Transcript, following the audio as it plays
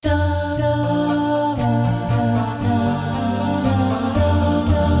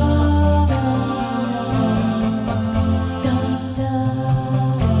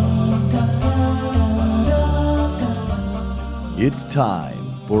It's time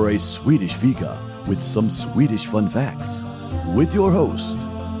for a Swedish fika with some Swedish fun facts with your host,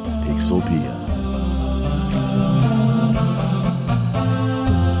 Pixel Pia.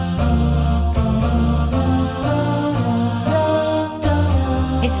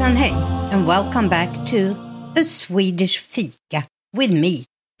 Hejsan hej, and welcome back to a Swedish fika with me,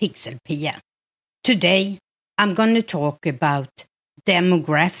 Pixel Pia. Today, I'm going to talk about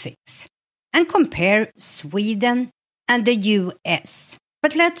demographics and compare Sweden and the US.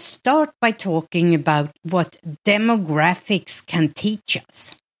 But let's start by talking about what demographics can teach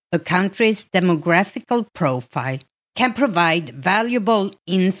us. A country's demographical profile can provide valuable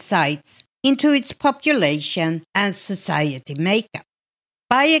insights into its population and society makeup.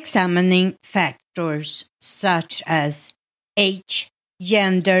 By examining factors such as age,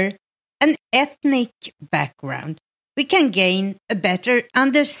 gender, and ethnic background, we can gain a better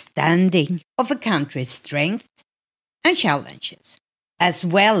understanding of a country's strengths and challenges, as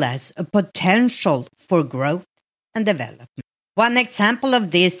well as a potential for growth and development. One example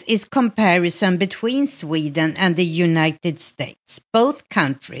of this is comparison between Sweden and the United States. Both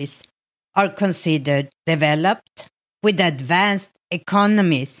countries are considered developed with advanced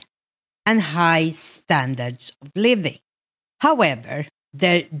economies and high standards of living. However,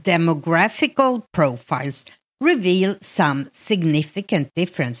 their demographical profiles reveal some significant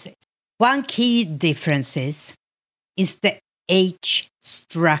differences. One key difference is the age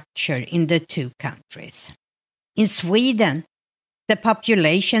structure in the two countries. In Sweden, the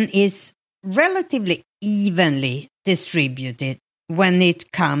population is relatively evenly distributed when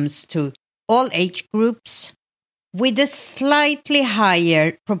it comes to all age groups, with a slightly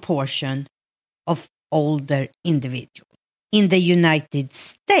higher proportion of older individuals. In the United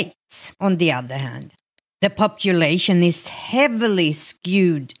States, on the other hand, the population is heavily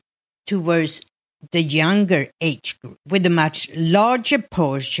skewed towards the younger age group, with a much larger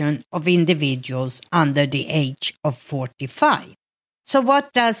portion of individuals under the age of 45. So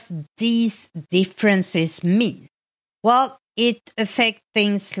what does these differences mean? Well, it affects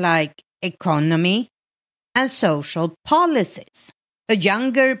things like economy and social policies. A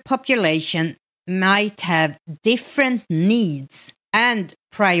younger population might have different needs and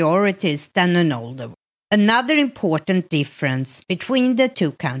priorities than an older one. Another important difference between the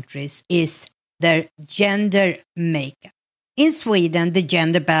two countries is their gender makeup. In Sweden, the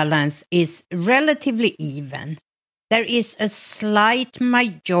gender balance is relatively even. There is a slight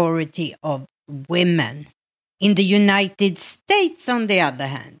majority of women. In the United States, on the other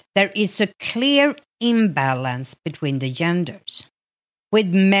hand, there is a clear imbalance between the genders, with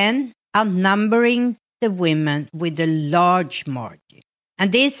men outnumbering the women with a large margin.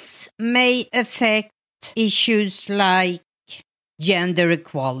 And this may affect issues like gender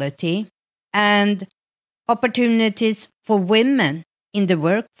equality and opportunities for women in the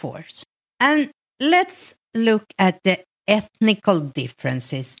workforce. And let's look at the ethnical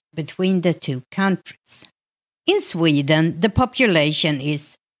differences between the two countries. In Sweden, the population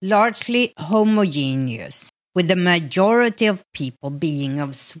is largely homogeneous, with the majority of people being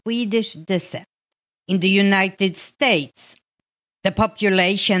of Swedish descent. In the United States, the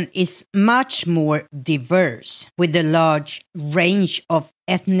population is much more diverse, with a large range of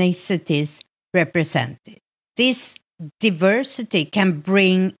ethnicities represented. This diversity can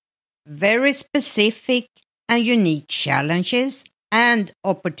bring very specific and unique challenges and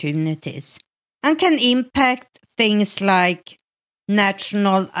opportunities, and can impact things like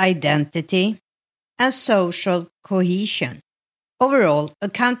national identity and social cohesion. Overall, a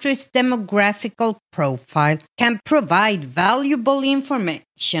country's demographical profile can provide valuable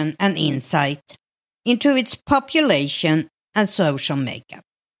information and insight into its population and social makeup.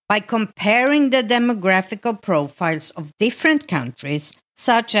 By comparing the demographical profiles of different countries,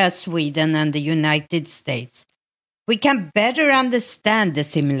 such as Sweden and the United States, we can better understand the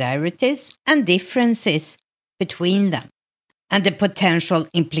similarities and differences between them and the potential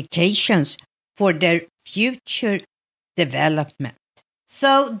implications for their future development.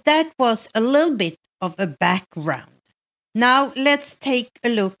 So that was a little bit of a background. Now let's take a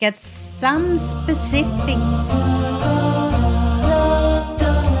look at some specifics.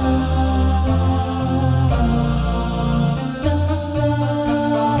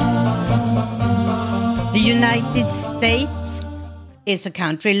 The United States is a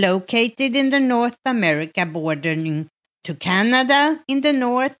country located in the North America, bordering to Canada in the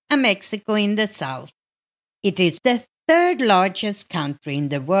north and Mexico in the south. It is the third largest country in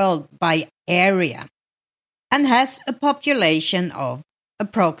the world by area and has a population of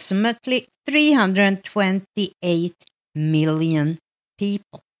approximately 328 million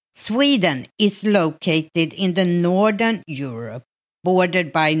people. Sweden is located in the northern Europe,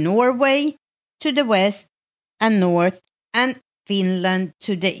 bordered by Norway to the west and north and Finland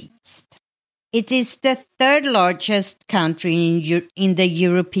to the east. It is the third largest country in the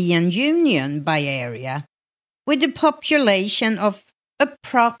European Union by area, with a population of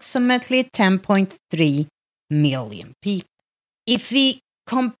approximately 10.3 million people. If we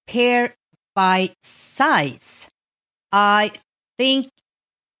compare by size, I think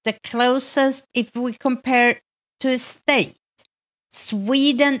the closest, if we compare to a state,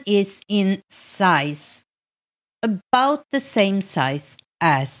 Sweden is in size about the same size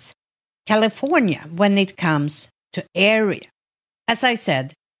as California when it comes to area. As I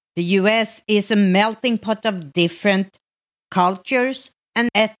said, the US is a melting pot of different cultures and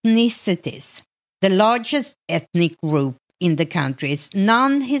ethnicities. The largest ethnic group in the country is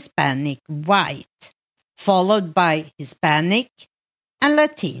non-Hispanic white, followed by Hispanic and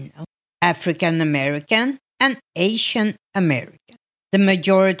Latino, African American and Asian American. The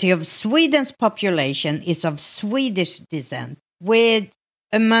majority of Sweden's population is of Swedish descent, with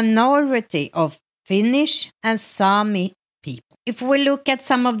a minority of Finnish and Sami people. If we look at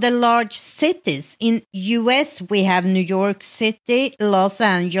some of the large cities in US, we have New York City, Los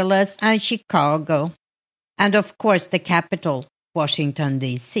Angeles, and Chicago, and of course the capital, Washington,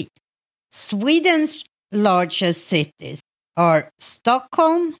 D.C. Sweden's largest cities are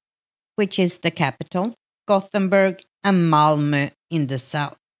Stockholm, which is the capital, Gothenburg, and Malmö in the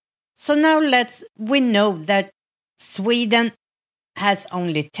south. So now we know that Sweden has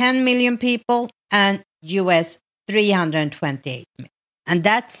only 10 million people and US 328 million. And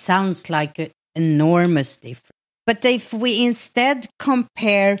that sounds like an enormous difference. But if we instead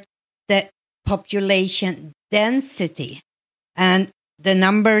compare the population density, and the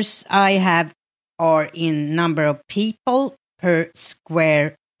numbers I have are in number of people per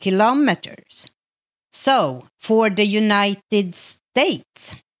square kilometers. So, for the United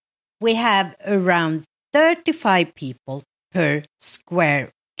States, we have around 35 people per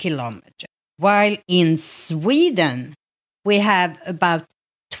square kilometer, while in Sweden, we have about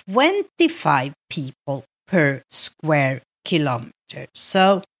 25 people per square kilometer.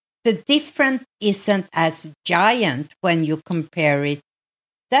 So, the difference isn't as giant when you compare it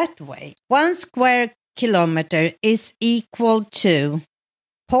that way. 1 square kilometer is equal to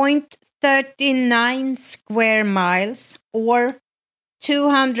 0.39 square miles or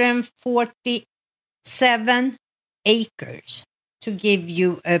 247 acres, to give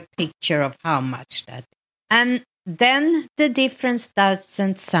you a picture of how much that is. And then the difference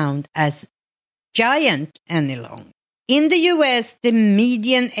doesn't sound as giant any longer. In the US, the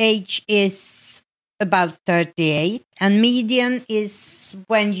median age is about 38, and median is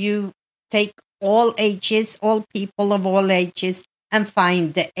when you take all ages, all people of all ages, and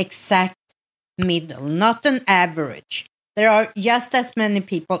find the exact middle, not an average. There are just as many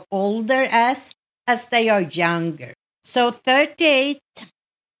people older as they are younger. So 38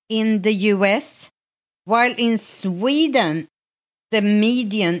 in the US, while in Sweden, the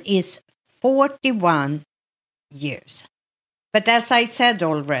median is 41 years. But as I said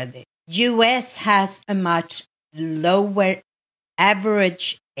already, US has a much lower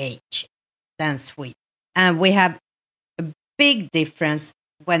average age than Sweden. And we have a big difference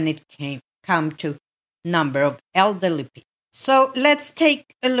when it come to number of elderly people. So let's take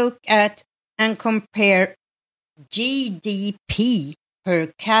a look at and compare GDP per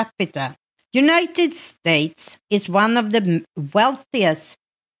capita. United States is one of the wealthiest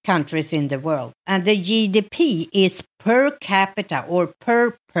countries in the world, and the GDP is per capita or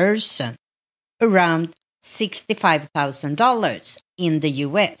per person around $65,000 in the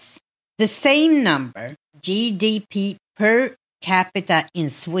US. The same number, GDP per capita in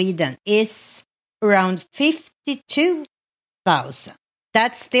Sweden, is around 52,000.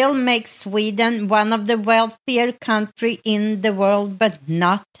 That still makes Sweden one of the wealthier countries in the world, but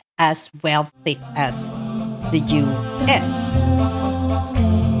not as wealthy as the US.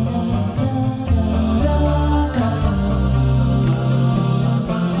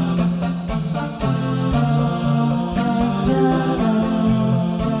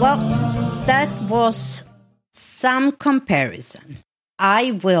 Well, that was some comparison.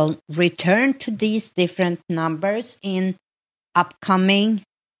 I will return to these different numbers in upcoming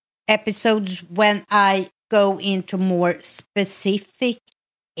episodes when I go into more specific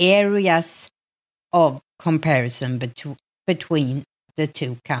areas of comparison between the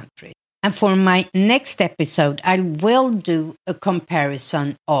two countries. And for my next episode, I will do a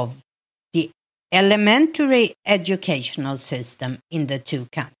comparison of the elementary educational system in the two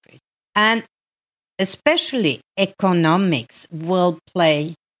countries. And especially economics will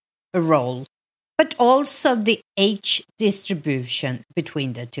play a role, but also the age distribution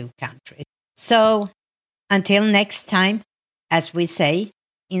between the two countries. So, until next time, as we say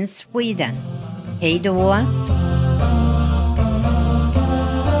in Sweden, hej då!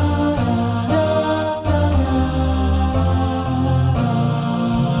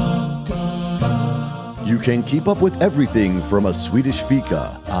 You can keep up with everything from A Swedish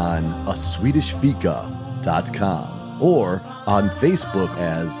Fika on aswedishfika.com or on Facebook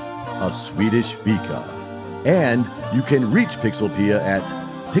as A Swedish Fika. And you can reach Pixelpia at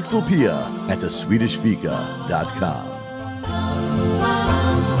pixelpia@aswedishfika.com.